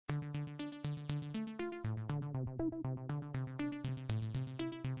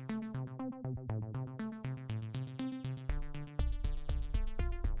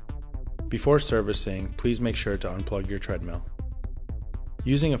Before servicing, please make sure to unplug your treadmill.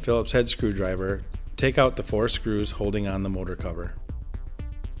 Using a Phillips head screwdriver, take out the 4 screws holding on the motor cover.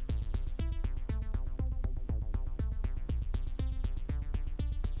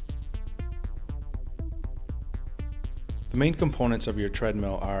 The main components of your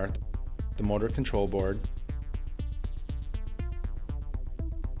treadmill are the motor control board,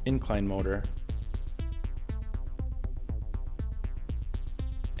 incline motor,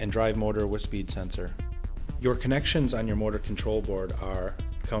 and drive motor with speed sensor. Your connections on your motor control board are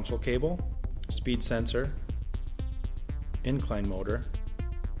console cable, speed sensor, incline motor,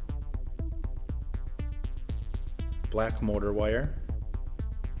 black motor wire,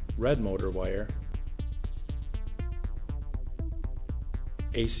 red motor wire,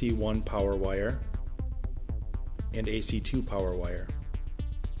 AC1 power wire, and AC2 power wire.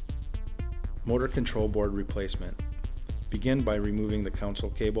 Motor control board replacement. Begin by removing the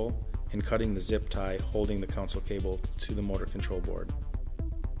console cable and cutting the zip tie holding the console cable to the motor control board.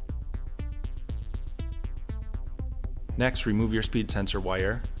 Next, remove your speed sensor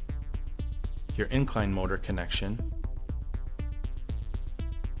wire, your incline motor connection,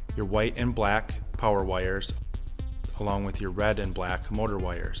 your white and black power wires, along with your red and black motor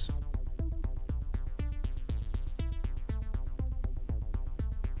wires.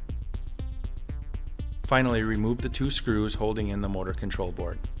 Finally, remove the 2 screws holding in the motor control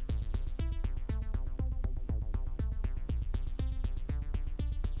board.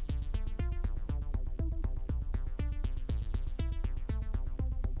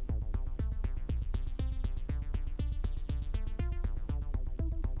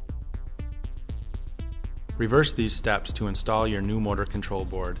 Reverse these steps to install your new motor control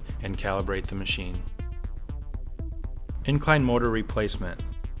board and calibrate the machine. Incline motor replacement.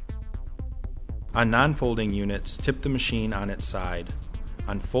 On non-folding units, tip the machine on its side.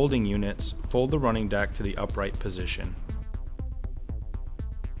 On folding units, fold the running deck to the upright position.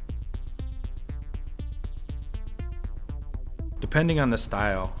 Depending on the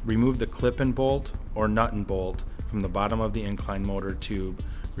style, remove the clip and bolt or nut and bolt from the bottom of the incline motor tube,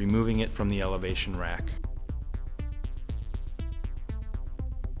 removing it from the elevation rack.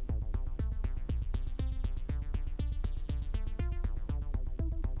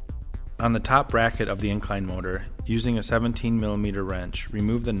 On the top bracket of the incline motor, using a 17mm wrench,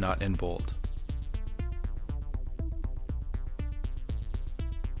 remove the nut and bolt.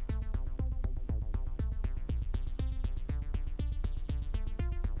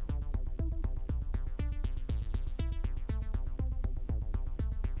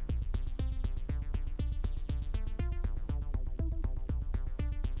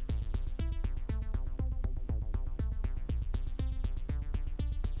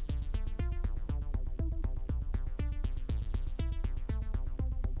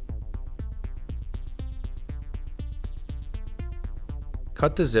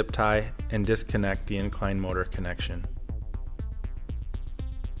 Cut the zip tie and disconnect the incline motor connection.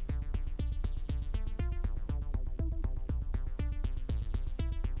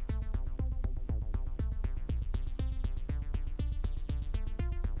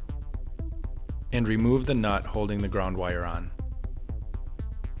 And remove the nut holding the ground wire on.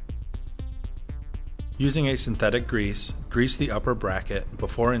 Using a synthetic grease, grease the upper bracket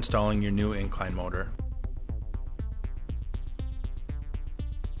before installing your new incline motor.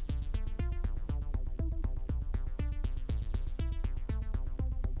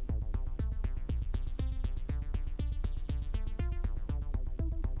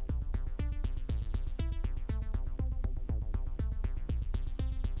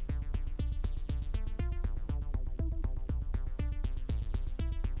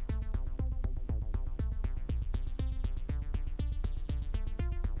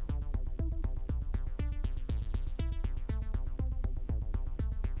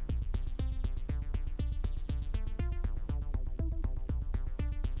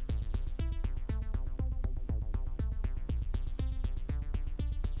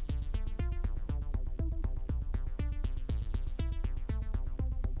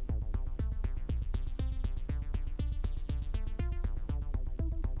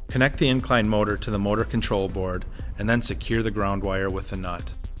 Connect the incline motor to the motor control board and then secure the ground wire with the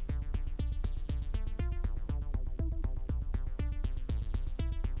nut.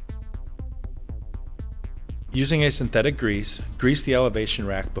 Using a synthetic grease, grease the elevation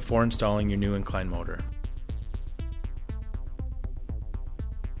rack before installing your new incline motor.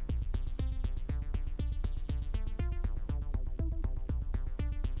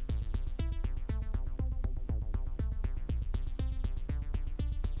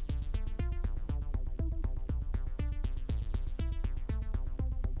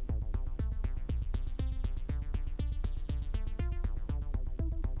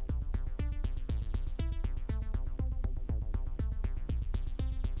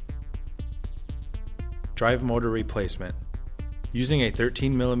 Drive motor replacement. Using a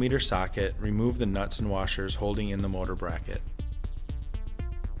 13mm socket, remove the nuts and washers holding in the motor bracket.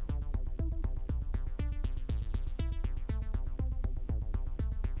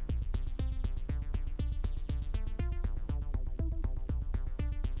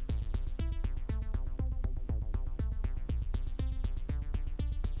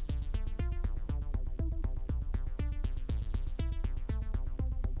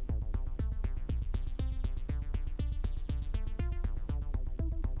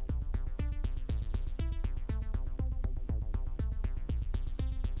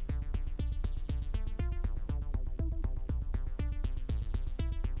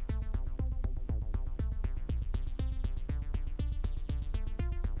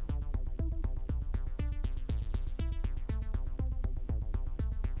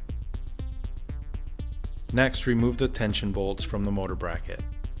 Next, remove the tension bolts from the motor bracket.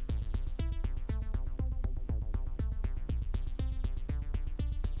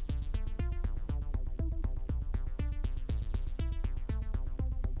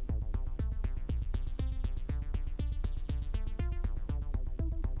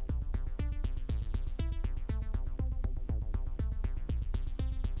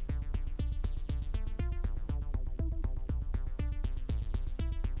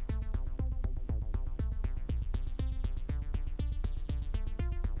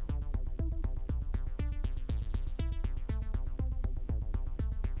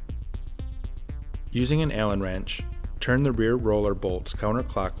 Using an Allen wrench, turn the rear roller bolts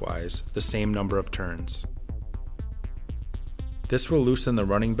counterclockwise the same number of turns. This will loosen the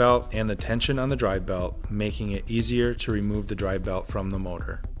running belt and the tension on the drive belt, making it easier to remove the drive belt from the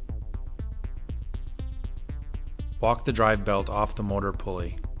motor. Walk the drive belt off the motor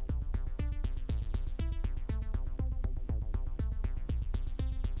pulley.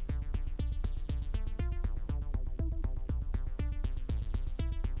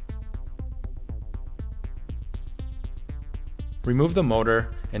 Remove the motor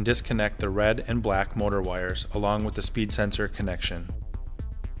and disconnect the red and black motor wires along with the speed sensor connection.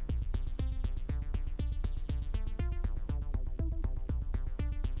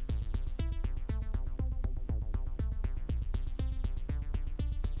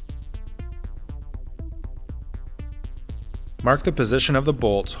 Mark the position of the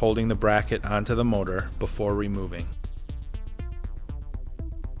bolts holding the bracket onto the motor before removing.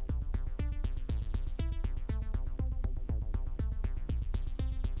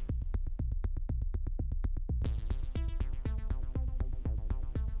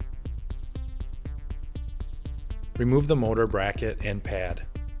 Remove the motor bracket and pad.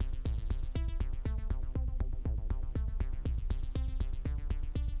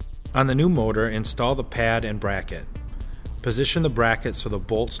 On the new motor, install the pad and bracket. Position the bracket so the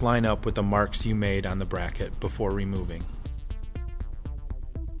bolts line up with the marks you made on the bracket before removing.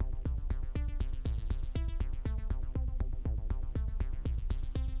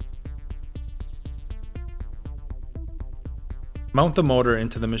 Mount the motor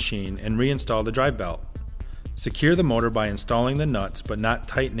into the machine and reinstall the drive belt. Secure the motor by installing the nuts but not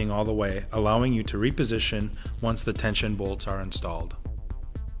tightening all the way, allowing you to reposition once the tension bolts are installed.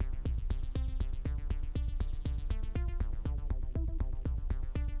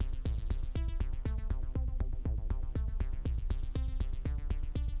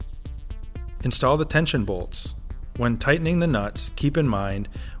 Install the tension bolts. When tightening the nuts, keep in mind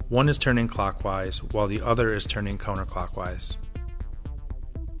one is turning clockwise while the other is turning counterclockwise.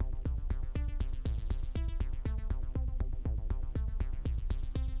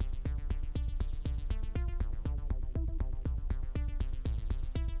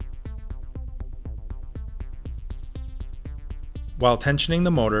 While tensioning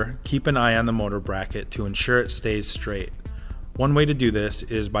the motor, keep an eye on the motor bracket to ensure it stays straight. One way to do this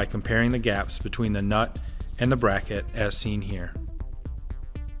is by comparing the gaps between the nut and the bracket as seen here.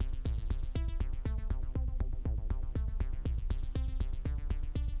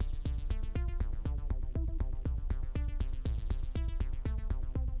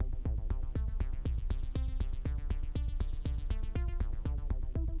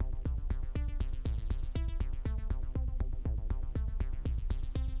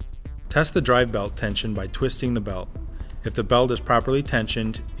 Test the drive belt tension by twisting the belt. If the belt is properly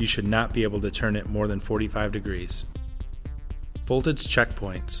tensioned, you should not be able to turn it more than 45 degrees. Voltage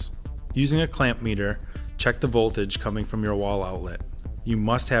checkpoints. Using a clamp meter, check the voltage coming from your wall outlet. You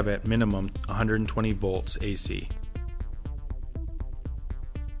must have at minimum 120 volts AC.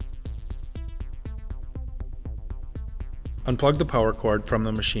 Unplug the power cord from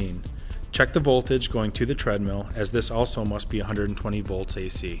the machine. Check the voltage going to the treadmill, as this also must be 120 volts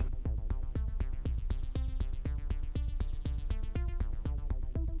AC.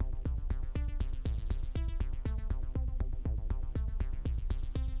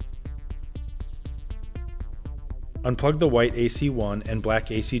 Unplug the white AC1 and black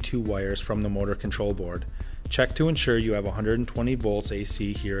AC2 wires from the motor control board. Check to ensure you have 120 volts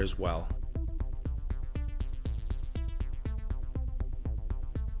AC here as well.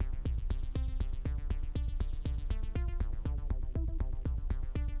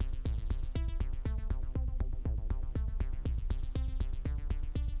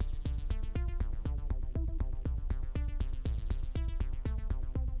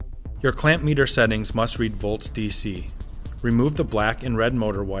 Your clamp meter settings must read volts DC. Remove the black and red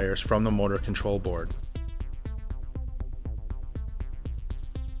motor wires from the motor control board.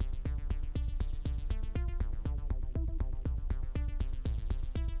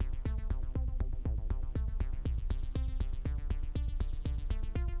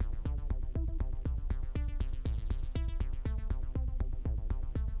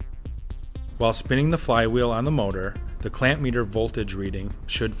 While spinning the flywheel on the motor, the clamp meter voltage reading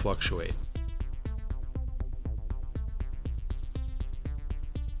should fluctuate.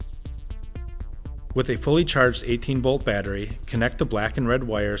 With a fully charged 18-volt battery, connect the black and red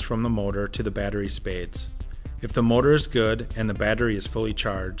wires from the motor to the battery spades. If the motor is good and the battery is fully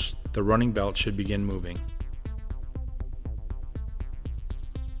charged, the running belt should begin moving.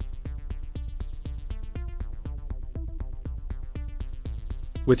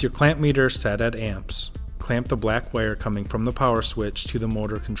 With your clamp meter set at amps, clamp the black wire coming from the power switch to the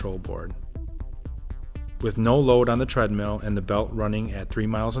motor control board. With no load on the treadmill and the belt running at 3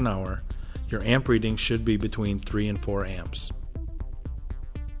 miles an hour, your amp reading should be between 3 and 4 amps.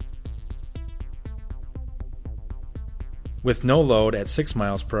 With no load at 6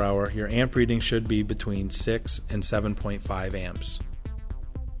 miles per hour, your amp reading should be between 6 and 7.5 amps.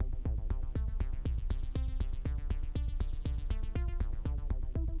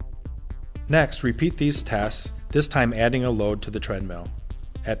 Next, repeat these tests, this time adding a load to the treadmill.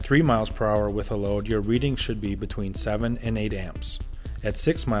 At 3 miles per hour with a load, your reading should be between 7 and 8 amps. At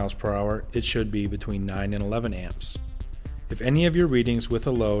 6 miles per hour, it should be between 9 and 11 amps. If any of your readings with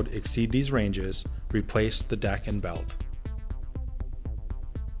a load exceed these ranges, replace the deck and belt.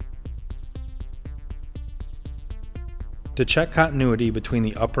 To check continuity between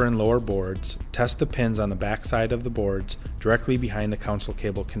the upper and lower boards, test the pins on the back side of the boards directly behind the console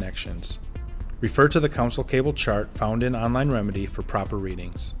cable connections. Refer to the console cable chart found in Online Remedy for proper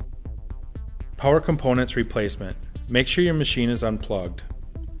readings. Power components replacement. Make sure your machine is unplugged.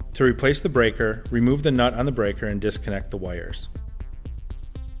 To replace the breaker, remove the nut on the breaker and disconnect the wires.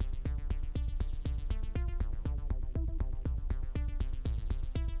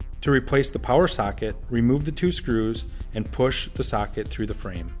 To replace the power socket, remove the 2 screws and push the socket through the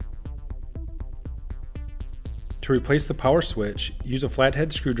frame. To replace the power switch, use a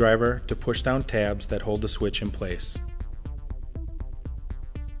flathead screwdriver to push down tabs that hold the switch in place.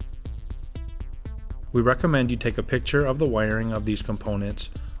 We recommend you take a picture of the wiring of these components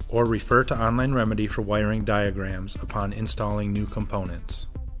or refer to Online Remedy for wiring diagrams upon installing new components.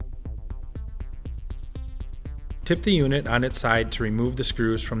 Tip the unit on its side to remove the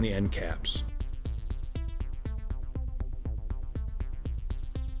screws from the end caps.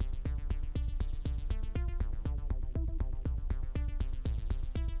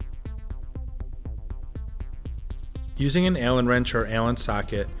 Using an Allen wrench or Allen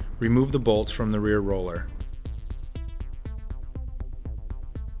socket, remove the bolts from the rear roller.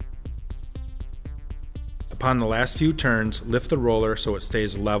 Upon the last few turns, lift the roller so it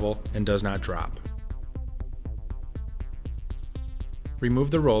stays level and does not drop.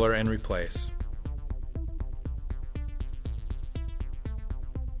 Remove the roller and replace.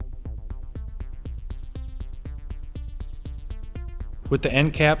 With the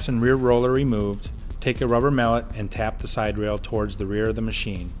end caps and rear roller removed, take a rubber mallet and tap the side rail towards the rear of the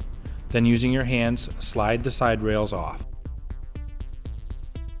machine. Then using your hands, slide the side rails off.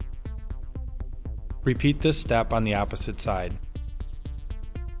 Repeat this step on the opposite side.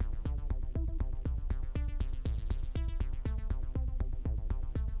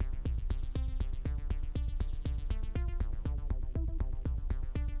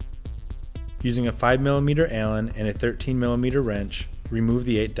 Using a 5mm Allen and a 13mm wrench, remove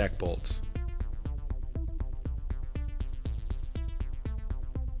the 8 deck bolts.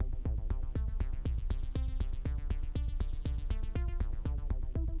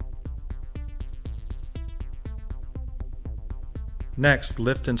 Next,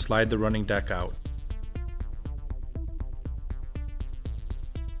 lift and slide the running deck out.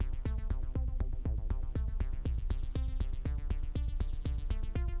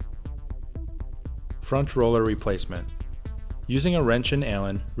 Front roller replacement. Using a wrench and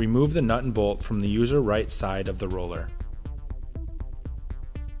Allen, remove the nut and bolt from the user right side of the roller.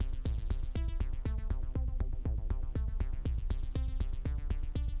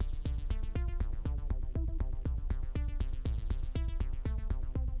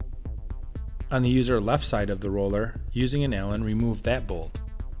 On the user left side of the roller, using an Allen, remove that bolt.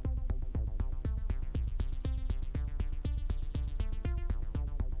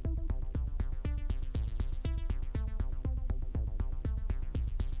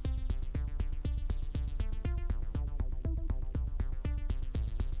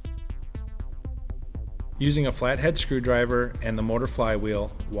 Using a flathead screwdriver and the motor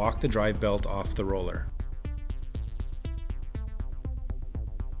flywheel, walk the drive belt off the roller.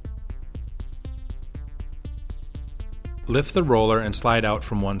 Lift the roller and slide out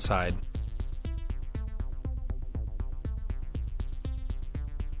from one side.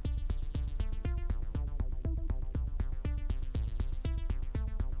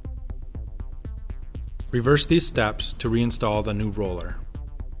 Reverse these steps to reinstall the new roller.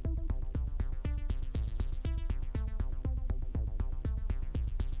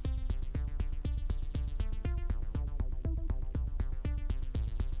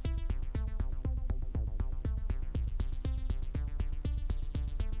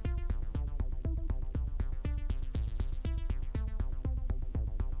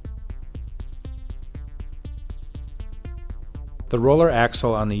 The roller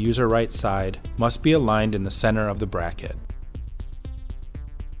axle on the user right side must be aligned in the center of the bracket.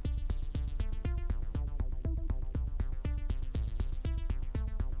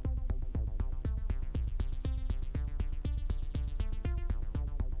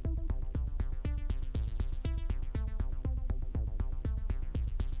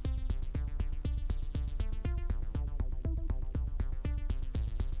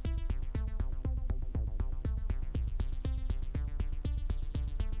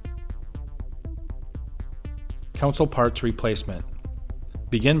 Console parts replacement.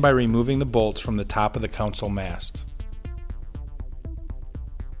 Begin by removing the bolts from the top of the console mast.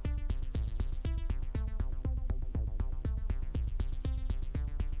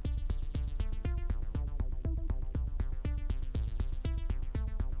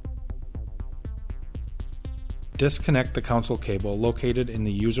 Disconnect the console cable located in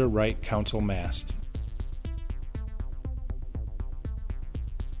the user right console mast.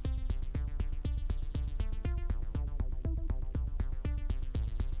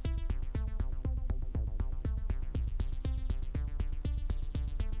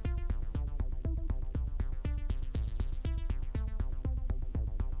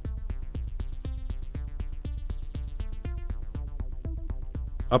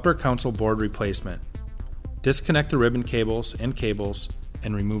 Upper console board replacement. Disconnect the ribbon cables and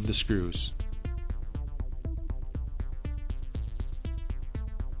remove the screws.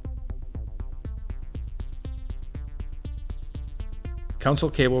 Console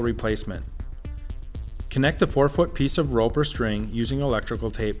cable replacement. Connect a 4-foot piece of rope or string using electrical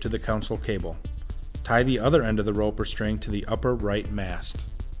tape to the console cable. Tie the other end of the rope or string to the upper right mast.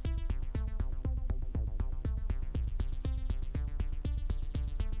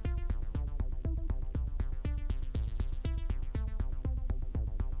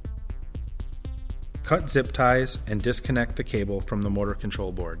 Cut zip ties and disconnect the cable from the motor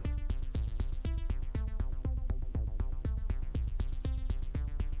control board.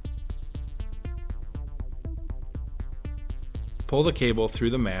 Pull the cable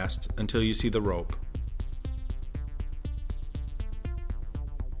through the mast until you see the rope.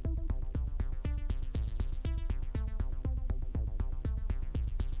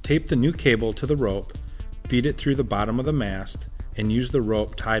 Tape the new cable to the rope, feed it through the bottom of the mast, and use the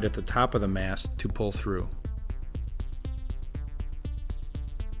rope tied at the top of the mast to pull through.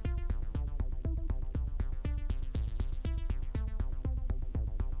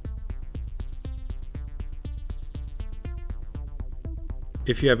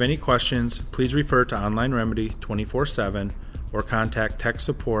 If you have any questions, please refer to Online Remedy 24/7 or contact tech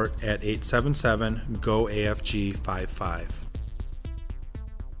support at 877-GO-AFG-55.